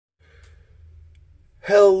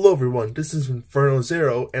Hello everyone, this is Inferno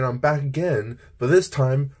Zero, and I'm back again, but this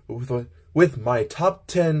time with my top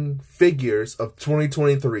 10 figures of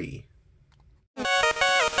 2023.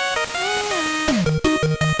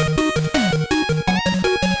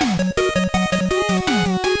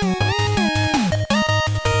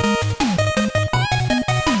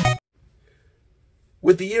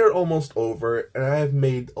 With the year almost over, and I have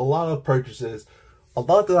made a lot of purchases, a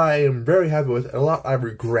lot that I am very happy with, and a lot I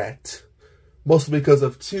regret. Mostly because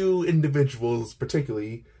of two individuals,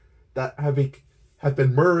 particularly, that have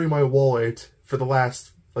been murdering my wallet for the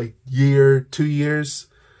last, year, 2 years.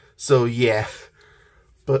 So, yeah.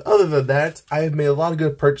 But other than that, I have made a lot of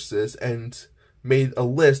good purchases and made a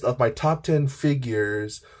list of my top 10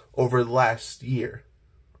 figures over the last year.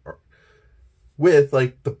 With,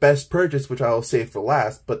 the best purchase, which I will save for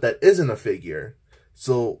last, but that isn't a figure.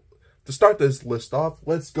 So, to start this list off,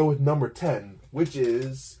 let's go with number 10, which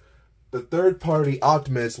is the third-party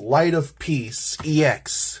Optimus Light of Peace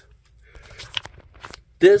EX.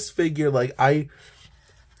 This figure, I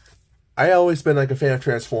always been a fan of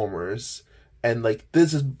Transformers, and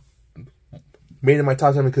this is made in my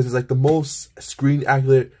top 10 because it's the most screen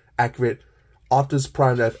accurate Optimus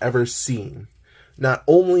Prime that I've ever seen. Not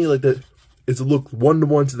only it's a look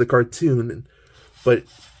one-to-one to the cartoon, but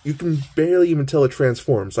you can barely even tell it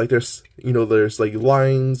transforms. There's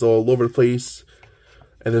lines all over the place.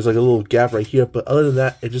 And there's a little gap right here, but other than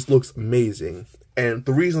that, it just looks amazing. And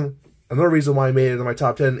another reason why I made it in my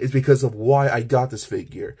top 10 is because of why I got this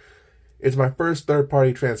figure. It's my first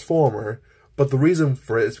third-party Transformer, but the reason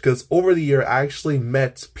for it is because over the year, I actually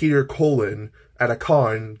met Peter Cullen at a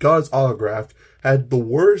con, got his autograph, had the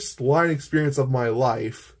worst line experience of my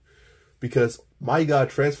life, because, my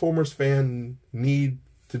god, Transformers fans need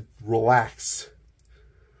to relax.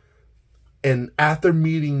 And after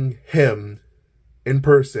meeting him in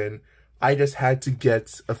person, I just had to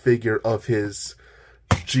get a figure of his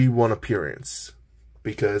G1 appearance,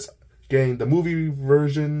 because getting the movie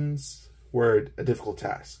versions were a difficult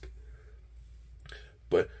task.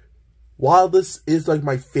 But while this is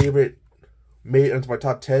my favorite made into my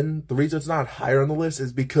top 10, the reason it's not higher on the list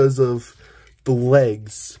is because of the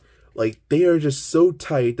legs. They are just so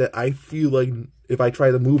tight that I feel like if I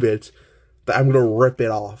try to move it, that I'm gonna rip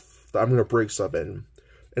it off, that I'm gonna break something.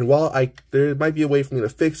 And while there might be a way for me to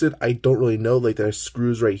fix it, I don't really know. There's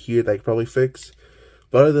screws right here that I could probably fix.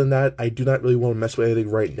 But other than that, I do not really want to mess with anything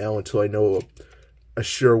right now until I know a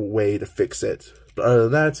sure way to fix it. But other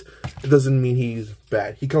than that, it doesn't mean he's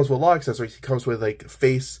bad. He comes with a lot of accessories. He comes with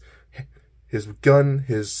face, his gun,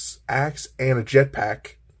 his axe, and a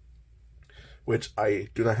jetpack, which I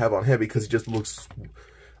do not have on him because he just looks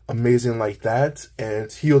amazing like that,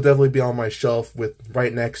 and he'll definitely be on my shelf with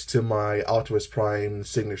right next to my Optimus Prime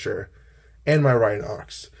signature and my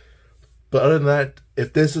Rhinox. But other than that,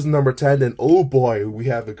 if this is number 10, then oh boy, we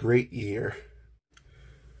have a great year.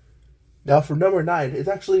 Now for number 9, it's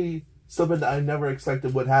actually something that I never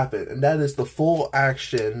expected would happen, and that is the full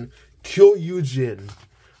action Kyoryugen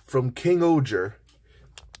from King Ohger.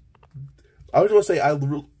 I just want to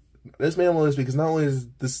say this made on my list because not only is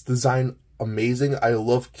this design amazing, I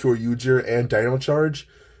love Kyoryuger and Dynamo Charge,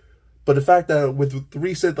 but the fact that with the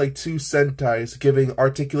recent 2 Sentais giving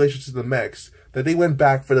articulation to the mechs, that they went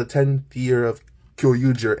back for the 10th year of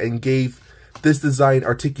Kyoryuger and gave this design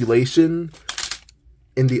articulation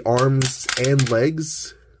in the arms and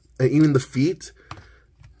legs, and even the feet,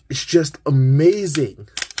 it's just amazing.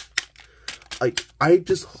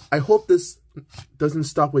 I hope this doesn't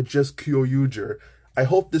stop with just Kyoryuger. I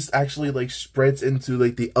hope this actually spreads into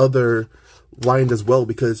the other lines as well,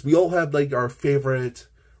 because we all have our favorite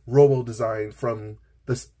Robo design from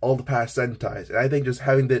all the past Sentais, and I think just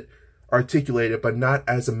having it articulated but not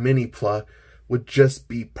as a mini plot would just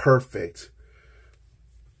be perfect.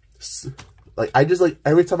 I just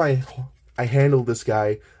every time I handle this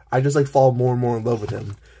guy, I just fall more and more in love with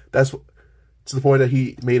him. That's to the point that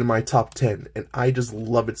he made in my top 10, and I just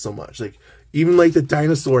love it so much. Even the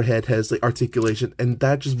dinosaur head has articulation, and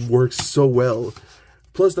that just works so well.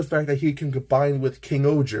 Plus the fact that he can combine with King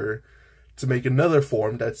Ohger to make another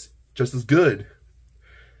form that's just as good.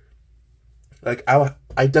 I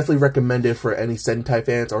definitely recommend it for any Sentai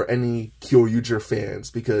fans or any Kyoryuger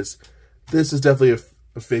fans, because this is definitely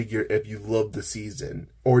a figure if you love the season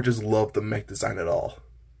or just love the mech design at all.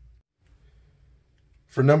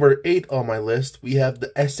 For number 8 on my list, we have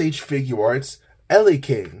the SH Figuarts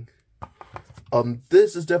Eleking.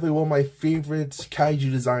 This is definitely one of my favorite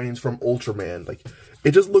kaiju designs from Ultraman.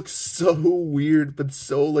 It just looks so weird, but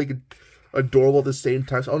so, adorable at the same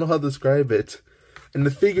time. So I don't know how to describe it. And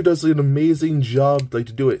the figure does an amazing job, to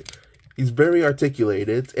do it. He's very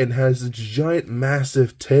articulated and has a giant,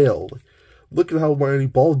 massive tail. Look at how many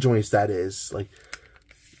ball joints that is. Like,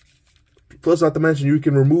 plus, not to mention, you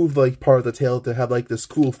can remove like part of the tail to have like this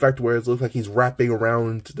cool effect where it looks like he's wrapping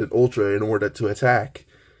around the Ultra in order to attack.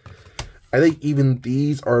 I think even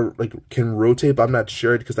these are like can rotate, but I'm not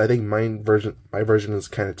sure because I think my version is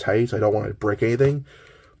kind of tight, so I don't want to break anything.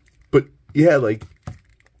 But yeah, like,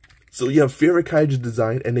 so you have Fear of Kaiju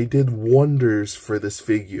design, and they did wonders for this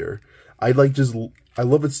figure. I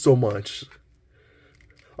love it so much.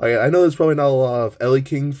 Like, I know there's probably not a lot of Ellie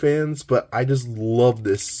King fans, but I just love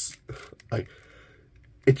this. Like,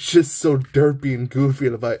 it's just so derpy and goofy,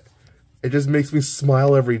 and it just makes me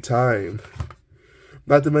smile every time.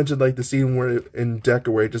 Not to mention, like, the scene where in Deca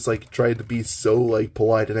where he just, like, tried to be so, like,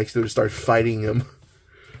 polite and actually start fighting him.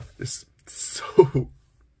 It's so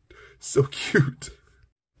cute.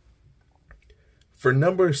 For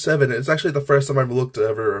number 7, it's actually the first time I've looked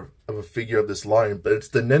ever of a figure of this line, but it's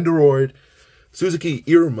the Nendoroid Suzuki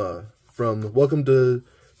Iruma from Welcome to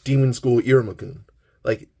Demon School Iruma-kun.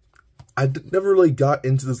 Like, I never really got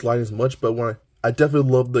into this line as much, but I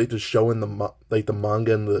definitely loved, like, the show and the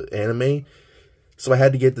manga and the anime. So I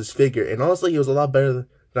had to get this figure, and honestly, it was a lot better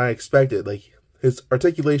than I expected. Like, his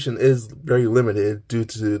articulation is very limited due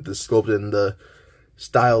to the sculpt and the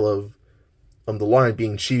style of the line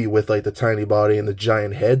being chibi with, like, the tiny body and the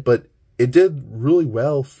giant head, but it did really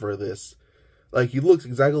well for this. Like, he looks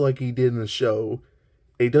exactly like he did in the show.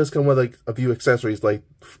 It does come with, like, a few accessories, like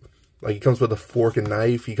he comes with a fork and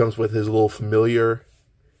knife, he comes with his little familiar.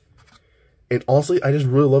 And honestly, I just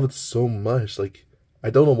really love it so much. Like, I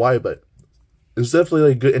don't know why, but it's definitely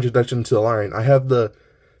like a good introduction to the line. I have the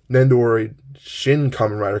Nendoroid Shin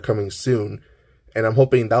Kamen Rider coming soon, and I'm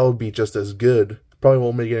hoping that will be just as good. Probably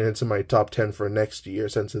won't make it into my top 10 for next year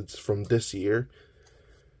since it's from this year.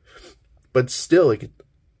 But still, like,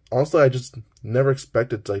 honestly, I just never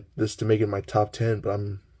expected like this to make it my top 10, but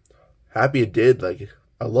I'm happy it did. Like,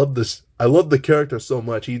 I love this. I love the character so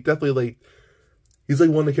much. He definitely like, he's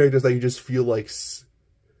like one of the characters that you just feel like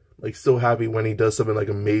so happy when he does something like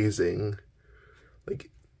amazing.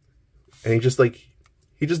 Like, and he's just the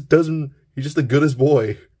goodest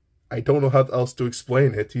boy. I don't know how else to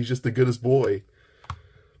explain it. He's just the goodest boy.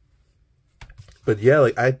 But yeah,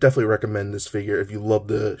 like, I definitely recommend this figure if you love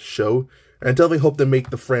the show. And I definitely hope to make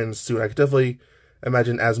the friends soon. I could definitely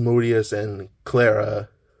imagine Asmodeus and Clara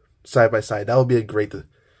side by side. That would be a great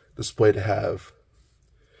display to have.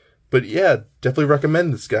 But yeah, definitely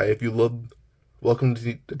recommend this guy if you love Welcome to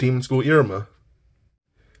the Demon School Iruma.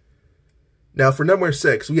 Now for number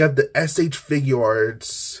 6, we have the SH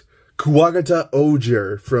Figuarts Kuwagata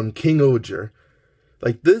Oger from King Oger.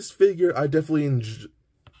 Like, this figure I definitely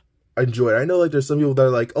enjoyed. I know, like, there's some people that are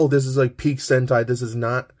like, oh, this is like peak Sentai, this is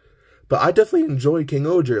not. But I definitely enjoy King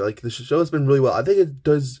Oger. Like, the show has been really well. I think it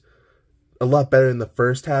does a lot better in the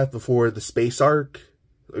first half before the space arc.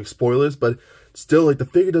 Like, spoilers, but still, like, the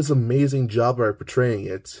figure does an amazing job of portraying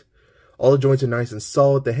it. All the joints are nice and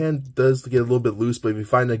solid. The hand does get a little bit loose, but if you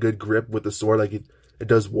find a good grip with the sword, like, it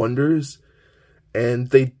does wonders.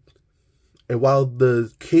 And while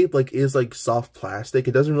the cape, like, is like soft plastic,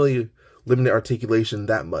 it doesn't really limit the articulation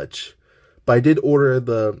that much. But I did order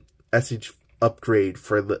the SH upgrade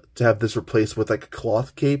to have this replaced with like a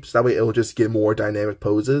cloth cape, so that way it'll just get more dynamic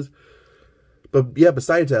poses. But yeah,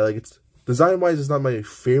 besides that, like, it's design wise, it's not my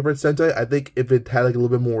favorite Sentai. I think if it had like a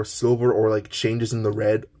little bit more silver or like changes in the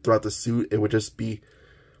red throughout the suit, it would just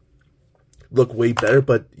look way better.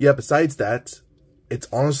 But yeah, besides that, it's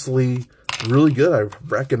honestly really good. I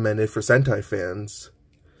recommend it for Sentai fans.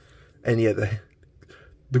 And yeah,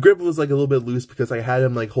 the grip was like a little bit loose because I had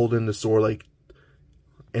him like holding the sword like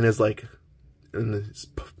in his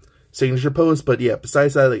signature pose. But yeah,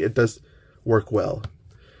 besides that, like, it does work well.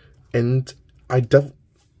 And I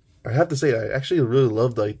have to say, I actually really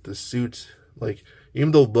loved like the suit. Like,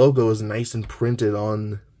 even though the logo is nice and printed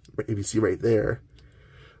on, if you see right there.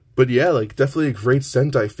 But yeah, like, definitely a great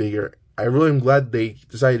Sentai figure. I really am glad they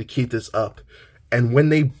decided to keep this up. And when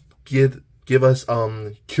they give us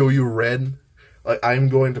Kyoryu Red, like, I'm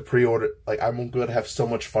going to pre-order. Like, I'm going to have so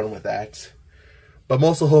much fun with that. But I'm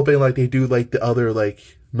also hoping like they do like the other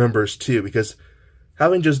like members too, because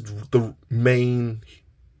having just the main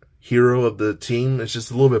hero of the team is just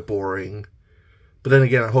a little bit boring. But then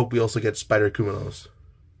again, I hope we also get Spider Kumanos.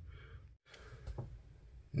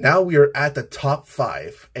 Now we are at the top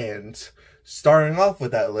 5, and starting off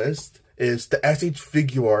with that list is the SH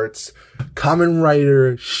Figuarts Kamen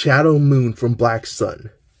Rider Shadow Moon from Black Sun.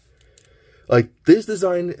 Like, this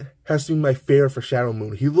design has to be my favorite for Shadow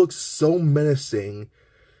Moon. He looks so menacing,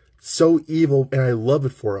 so evil, and I love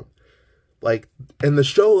it for him. Like, and the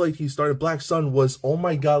show, like, he started, Black Sun, was, oh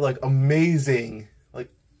my god, like, amazing.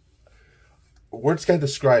 Like, words can't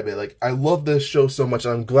describe it. Like, I love this show so much,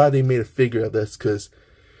 and I'm glad they made a figure of this, because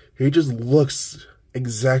he just looks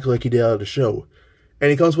exactly like he did out of the show. And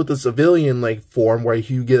he comes with the civilian, like, form, where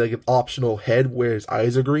you get, like, an optional head where his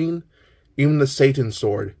eyes are green. Even the Satan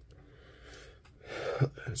sword.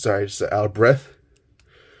 Sorry, just out of breath.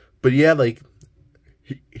 But yeah, like,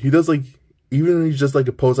 he does, like, even when he's just, like,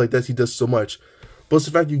 a pose like this, he does so much. Plus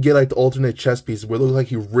the fact you get, like, the alternate chest piece where it looks like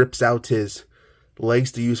he rips out his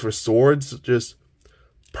legs to use for swords. Just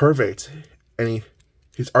perfect. And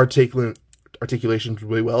his articulation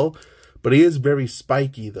really well. But he is very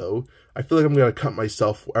spiky, though. I feel like I'm going to cut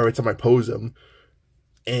myself every time I pose him.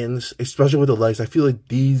 And especially with the legs, I feel like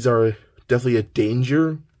these are definitely a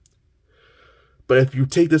danger. But if you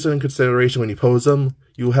take this into consideration when you pose them,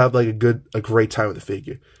 you'll have, like, a great time with the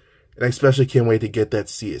figure. And I especially can't wait to get that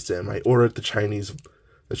CSM. I ordered the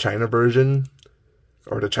China version,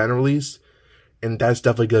 or the China release, and that's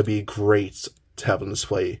definitely going to be great to have on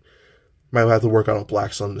display. Might have to work on a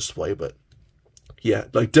Black Sun display, but yeah,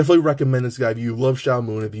 like, definitely recommend this guy if you love Shao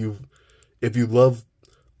Moon, if you love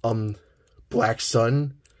Black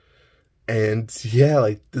Sun, and yeah,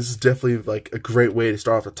 like, this is definitely, like, a great way to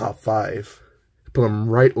start off the top 5. Put them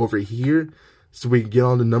right over here so we can get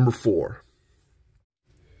on to number 4.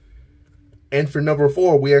 And for number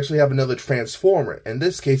 4, we actually have another Transformer. In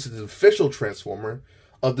this case, it's an official Transformer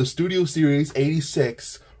of the Studio Series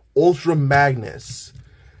 86, Ultra Magnus.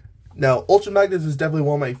 Now, Ultra Magnus is definitely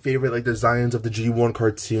one of my favorite, like, designs of the G1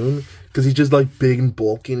 cartoon, because he's just, like, big and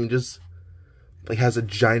bulky, and he just, like, has a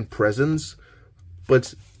giant presence.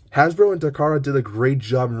 But Hasbro and Takara did a great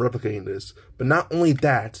job in replicating this. But not only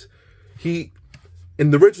that, in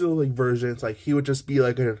the original, like, version, it's like he would just be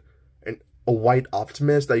like a white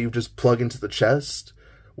Optimus that you just plug into the chest,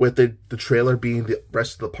 with the trailer being the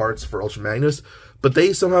rest of the parts for Ultra Magnus. But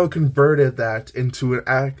they somehow converted that into an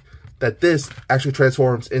act that this actually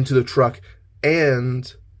transforms into the truck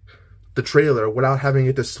and the trailer without having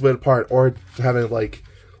it to split apart, or having, like,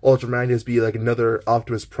 Ultra Magnus be like another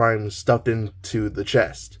Optimus Prime stuffed into the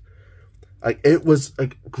chest. Like, it was a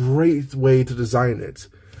great way to design it.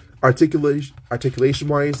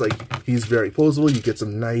 Articulation-wise, like, he's very posable. You get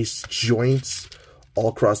some nice joints all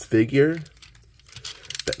across the figure.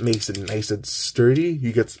 That makes it nice and sturdy.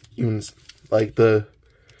 You get even, like, the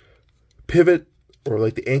pivot, or,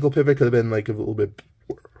 like, the ankle pivot could have been, like, a little bit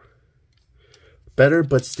better,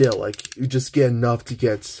 but still, like, you just get enough to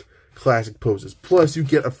get classic poses. Plus, you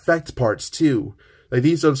get effect parts, too. Like,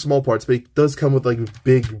 these are the small parts, but it does come with, like,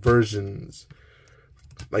 big versions.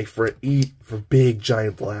 Like, for big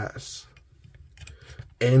giant blasts.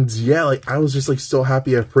 And yeah, like, I was just, like, so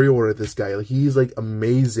happy I pre-ordered this guy. Like, he's, like,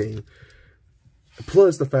 amazing.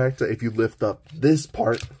 Plus the fact that if you lift up this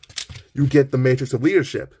part, you get the Matrix of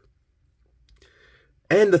Leadership.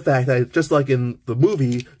 And the fact that, just like in the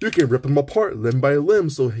movie, you can rip him apart limb by limb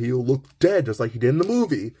so he'll look dead just like he did in the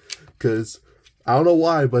movie. Because, I don't know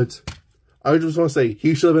why, but I just want to say,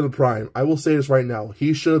 he should have been a Prime. I will say this right now.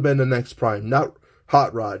 He should have been the next Prime, not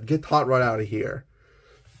Hot Rod. Get Hot Rod out of here.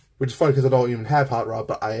 Which is funny because I don't even have Hot Rod,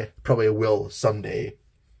 but I probably will someday.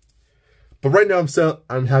 But right now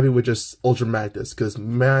I'm happy with just Ultra Magnus, because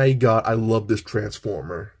my god, I love this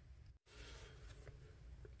Transformer.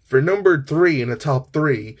 For number 3 in the top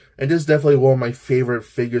 3, and this is definitely one of my favorite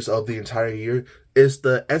figures of the entire year, is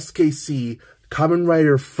the SKC Kamen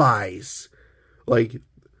Rider Faiz. Like,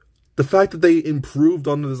 the fact that they improved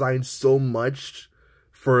on the design so much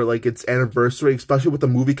for, like, its anniversary, especially with the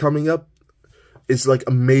movie coming up, is, like,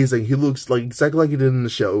 amazing. He looks, like, exactly like he did in the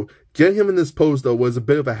show. Getting him in this pose, though, was a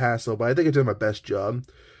bit of a hassle, but I think I did my best job.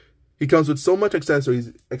 He comes with so much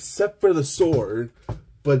accessories, except for the sword,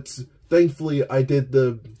 but thankfully I did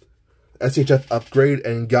the SHF upgrade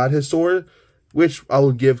and got his sword, which I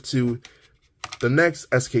will give to the next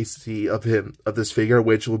SKC of this figure,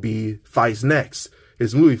 which will be Faiz Next,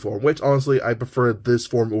 his movie form, which, honestly, I prefer this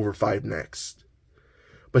form over Faiz Next.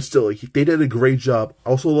 But still, like, they did a great job.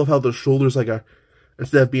 I also love how the shoulders, like,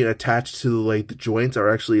 instead of being attached to, like, the joints, are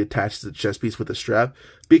actually attached to the chest piece with a strap.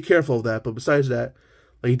 Be careful of that, but besides that,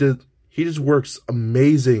 like, he just works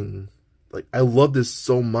amazing. Like, I love this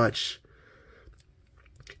so much.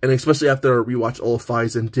 And especially after I rewatched all of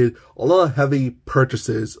Faiz and did a lot of heavy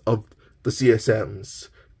purchases of the CSMs.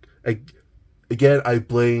 Again, I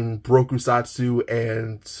blame Brokusatsu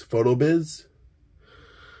and Photobiz.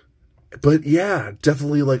 But yeah,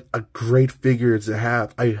 definitely, like, a great figure to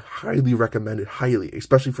have. I highly recommend it, highly,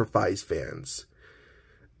 especially for Faiz fans.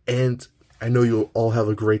 And I know you'll all have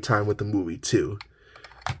a great time with the movie, too.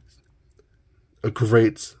 a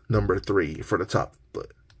great number 3 for the top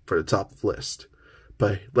list.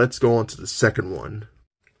 But let's go on to the second one.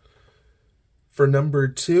 For number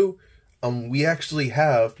 2, we actually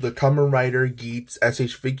have the Kamen Rider Geats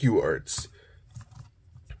SH Figuarts.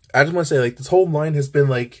 I just want to say, like, this whole line has been,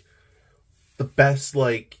 like, the best,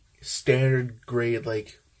 like, standard grade,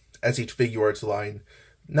 like, SH Figuarts line.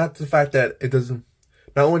 Not the fact that it doesn't,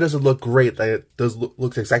 not only does it look great, that it does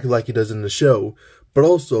looks exactly like it does in the show, but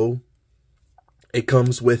also it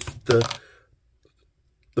comes with the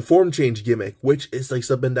form change gimmick, which is like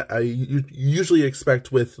something that I usually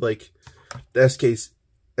expect with like the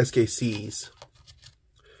SKCs.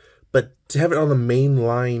 But to have it on the main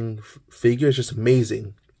line figure is just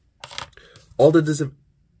amazing. All the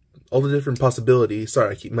different possibilities.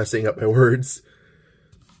 Sorry, I keep messing up my words.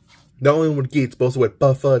 Not only with Geats, but also with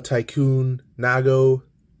Buffa, Tycoon, Nago,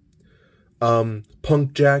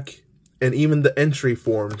 Punk Jack, and even the entry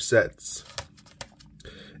form sets.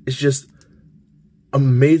 It's just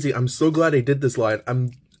amazing. I'm so glad they did this line.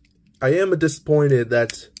 I am disappointed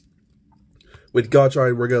that with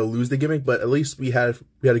Gotchard we're gonna lose the gimmick, but at least we had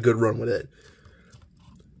a good run with it.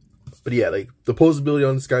 But yeah, like the posability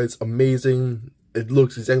on this guy is amazing. It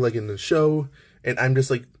looks exactly like in the show, and I'm just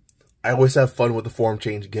like, I always have fun with the form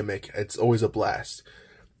change gimmick. It's always a blast.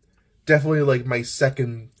 Definitely like my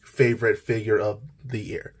second favorite figure of the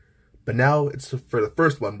year. But now it's for the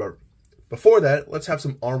first one. But before that, let's have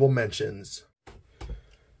some honorable mentions.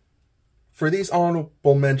 For these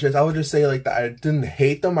honorable mentions, I would just say like that I didn't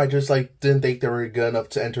hate them. I just like didn't think they were good enough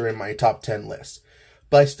to enter in my top 10 list.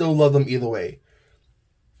 But I still love them either way.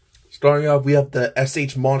 Starting off, we have the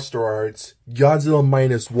SH Monster Arts Godzilla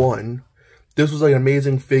 -1. This was like an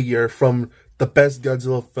amazing figure from the best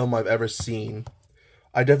Godzilla film I've ever seen.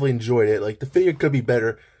 I definitely enjoyed it. Like, the figure could be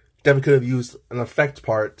better. Definitely could have used an effect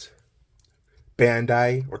part.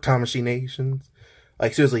 Bandai or Tamashii Nations.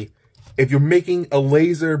 Like, seriously, if you're making a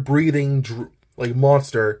laser breathing like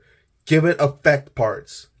monster, give it effect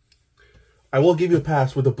parts. I will give you a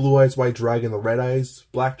pass with the Blue Eyes White Dragon, the Red Eyes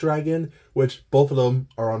Black Dragon, which both of them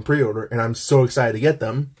are on pre-order, and I'm so excited to get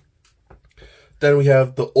them. Then we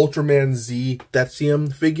have the Ultraman Z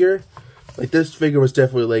Deathsium figure. Like, this figure was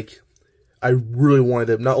definitely, like, I really wanted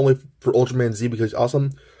it, not only for Ultraman Z because he's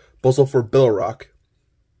awesome, but also for Bilrock.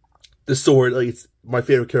 The sword, like, it's my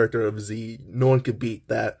favorite character of Z. No one could beat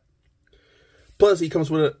that. Plus, he comes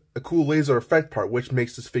with a cool laser effect part, which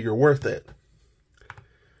makes this figure worth it.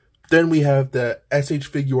 Then we have the SH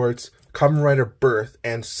Figuarts Kamen Rider Birth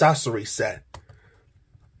and Sasori set.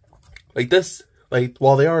 Like, this, like,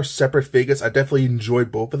 while they are separate figures, I definitely enjoy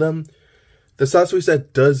both of them. The Sasori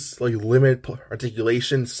set does, like, limit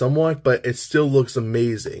articulation somewhat, but it still looks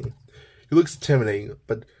amazing. It looks intimidating,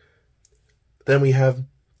 but then we have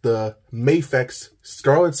the Mafex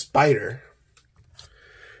Scarlet Spider.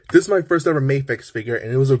 This is my first ever Mafex figure,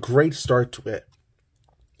 and it was a great start to it.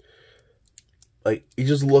 Like, he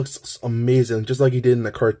just looks amazing, just like he did in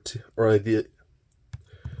the cartoon, or like the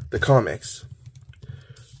comics.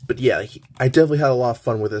 But yeah, I definitely had a lot of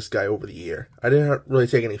fun with this guy over the year. I didn't really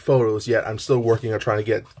take any photos yet. I'm still working on trying to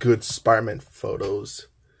get good Spider-Man photos.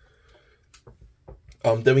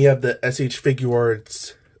 Then we have the SH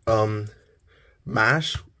Figuarts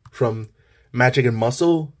MASH from Magic and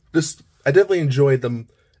Muscle. I definitely enjoyed the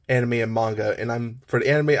anime and manga, and for the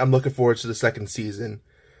anime, I'm looking forward to the second season.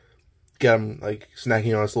 Get him like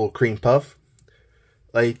snacking on his little cream puff.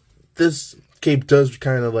 Like, this cape does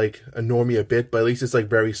kind of like annoy me a bit, but at least it's like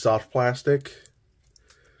very soft plastic.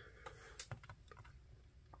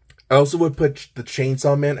 I also would put the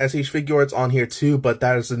Chainsaw Man SH Figuarts on here too, but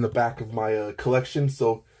that is in the back of my collection,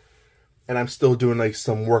 so, and I'm still doing like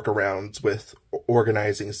some workarounds with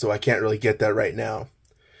organizing, so I can't really get that right now.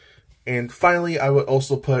 And finally, I would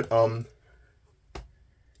also put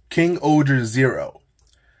King Ohger Zero.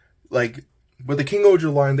 Like, with the King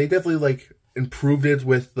Ohger line, they definitely like improved it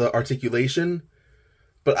with the articulation,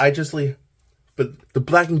 but but the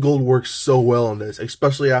black and gold works so well on this,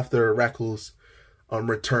 especially after Rakul's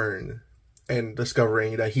return and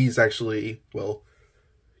discovering that he's actually, well,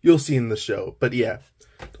 you'll see in the show. But yeah,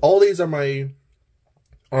 all these are my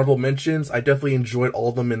honorable mentions. I definitely enjoyed all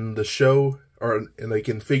of them in the show, or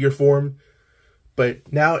in figure form.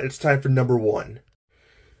 But now it's time for number 1.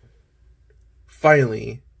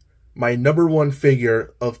 Finally, my number 1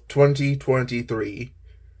 figure of 2023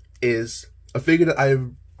 is a figure that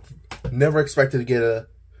I've never expected to get a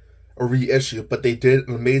reissue, but they did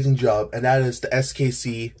an amazing job, and that is the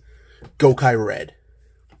SKC Gokai Red.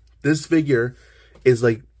 This figure is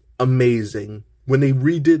like amazing. When they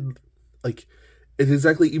redid, like, it's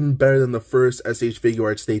exactly even better than the first SH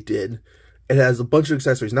Figuarts they did. It has a bunch of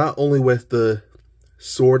accessories, not only with the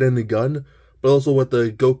sword and the gun, but also with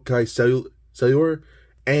the Gokai Cellular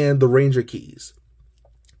and the Ranger keys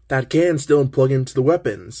that can still plug into the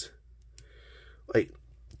weapons. Like,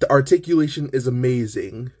 the articulation is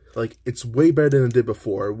amazing. Like, it's way better than it did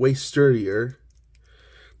before, way sturdier,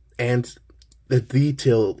 and the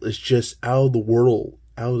detail is just out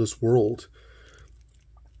of this world.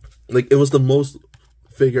 Like, it was the most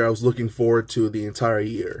figure I was looking forward to the entire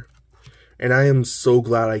year. And I am so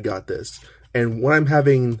glad I got this. And when I'm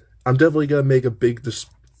definitely going to make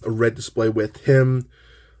a red display with him,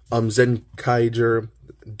 Zenkaiger,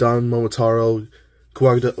 Don Momotaro,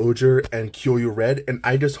 Kuwagata Oger, and Kyoyu Red. And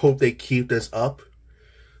I just hope they keep this up,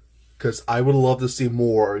 because I would love to see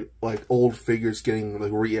more, like, old figures getting,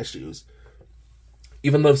 like, reissues.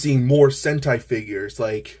 Even love seeing more Sentai figures,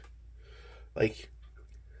 like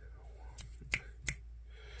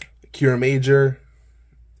Kira Major,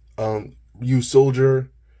 Yu Soldier,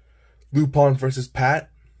 Lupin versus Pat,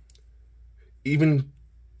 even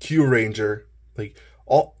Q Ranger. Like,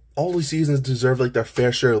 all these seasons deserve, like, their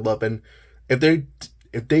fair share of love. And if they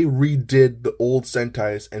redid the old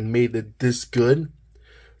Sentais and made it this good,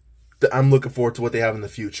 I'm looking forward to what they have in the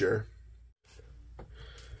future.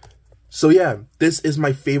 So yeah, this is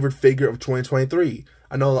my favorite figure of 2023.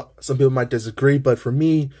 I know some people might disagree, but for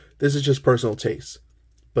me, this is just personal taste.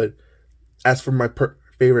 But as for my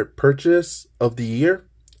favorite purchase of the year,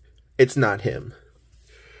 it's not him.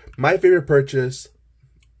 My favorite purchase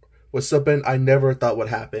was something I never thought would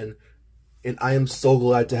happen, and I am so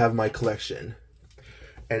glad to have in my collection.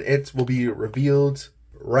 And it will be revealed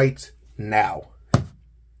right now.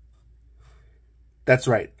 That's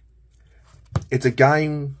right. It's a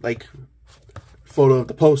guy, like, photo of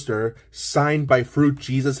the poster, signed by Fruit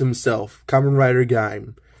Jesus himself, Kamen Rider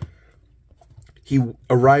Gaim. He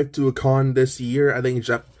arrived to a con this year, I think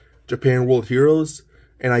Japan World Heroes,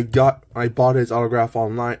 and I bought his autograph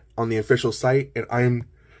online on the official site, and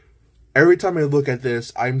every time I look at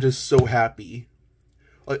this, I'm just so happy.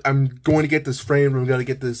 Like, I'm going to get this framed, I'm going to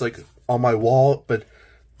get this, like, on my wall, but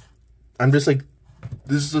I'm just like,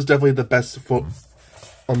 this is definitely the best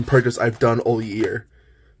purchase I've done all year.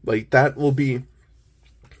 Like, that will be,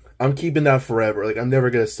 I'm keeping that forever. Like, I'm never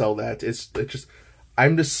gonna sell that. It's just,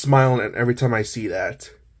 I'm just smiling at every time I see that.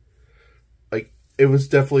 Like, it was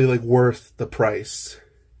definitely, like, worth the price.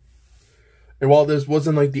 And while this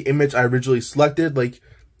wasn't, like, the image I originally selected, like,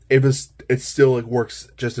 it still, like, works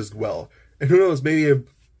just as well. And who knows, maybe if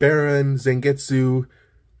Baron, Zangetsu,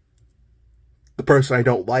 the person I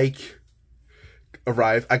don't like,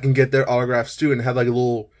 arrive, I can get their autographs too, and have, like, a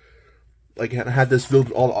little, like, had this filled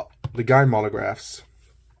with all the Gaim autographs.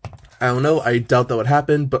 I don't know, I doubt that would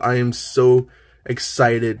happen, but I am so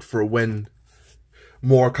excited for when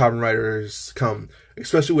more Kamen Riders come,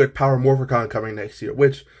 especially with Power Morphicon coming next year,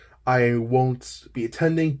 which I won't be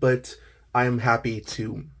attending, but I'm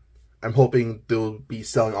hoping they'll be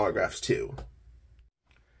selling autographs too.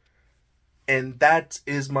 And that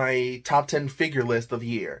is my top 10 figure list of the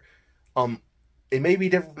year. It may be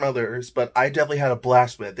different from others, but I definitely had a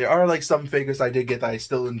blast with it. There are, like, some figures I did get that I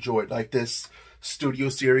still enjoyed, like this Studio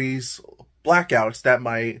Series Blackouts that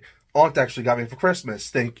my aunt actually got me for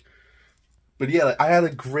Christmas. But yeah, like, I had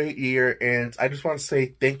a great year, and I just want to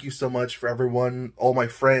say thank you so much for everyone, all my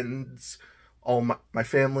friends, all my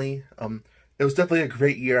family. It was definitely a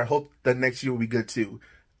great year. I hope that next year will be good too.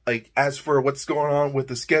 Like, as for what's going on with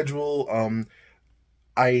the schedule,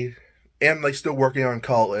 I am, like, still working on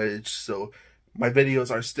college, so my videos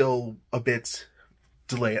are still a bit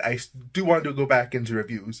delayed. I do want to go back into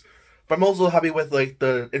reviews. But I'm also happy with, like,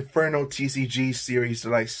 the Inferno TCG series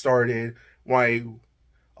that I started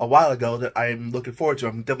a while ago that I'm looking forward to.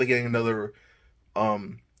 I'm definitely getting another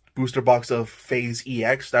booster box of Phase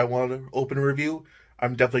EX that I want to open a review.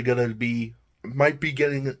 I'm definitely going to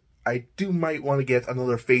might want to get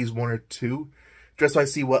another Phase 1 or 2, just so I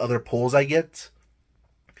see what other pulls I get.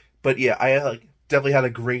 But yeah, I definitely had a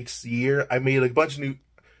great year. I made a bunch of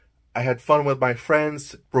I had fun with my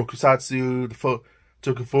friends, Brokusatsu, Toku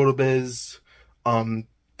Photobiz.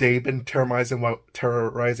 They've been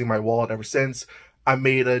terrorizing my wallet ever since. I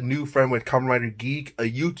made a new friend with Kamen Rider Geek, a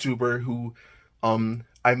YouTuber who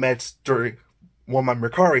I met during one of my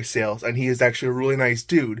Mercari sales, and he is actually a really nice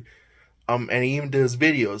dude. And he even does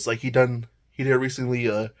videos. Like, he did recently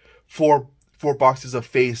 4 boxes of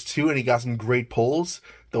Phase 2, and he got some great pulls,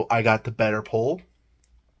 though I got the better pull.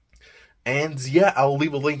 And yeah, I'll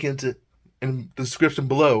leave a link in the description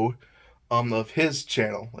below of his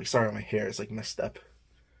channel. Like, sorry, my hair is, like, messed up.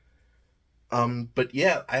 But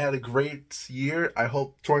yeah, I had a great year. I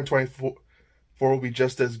hope 2024 will be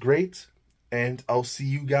just as great, and I'll see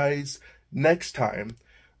you guys next time.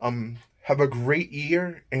 have a great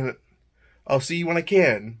year, and I'll see you when I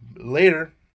can. Later.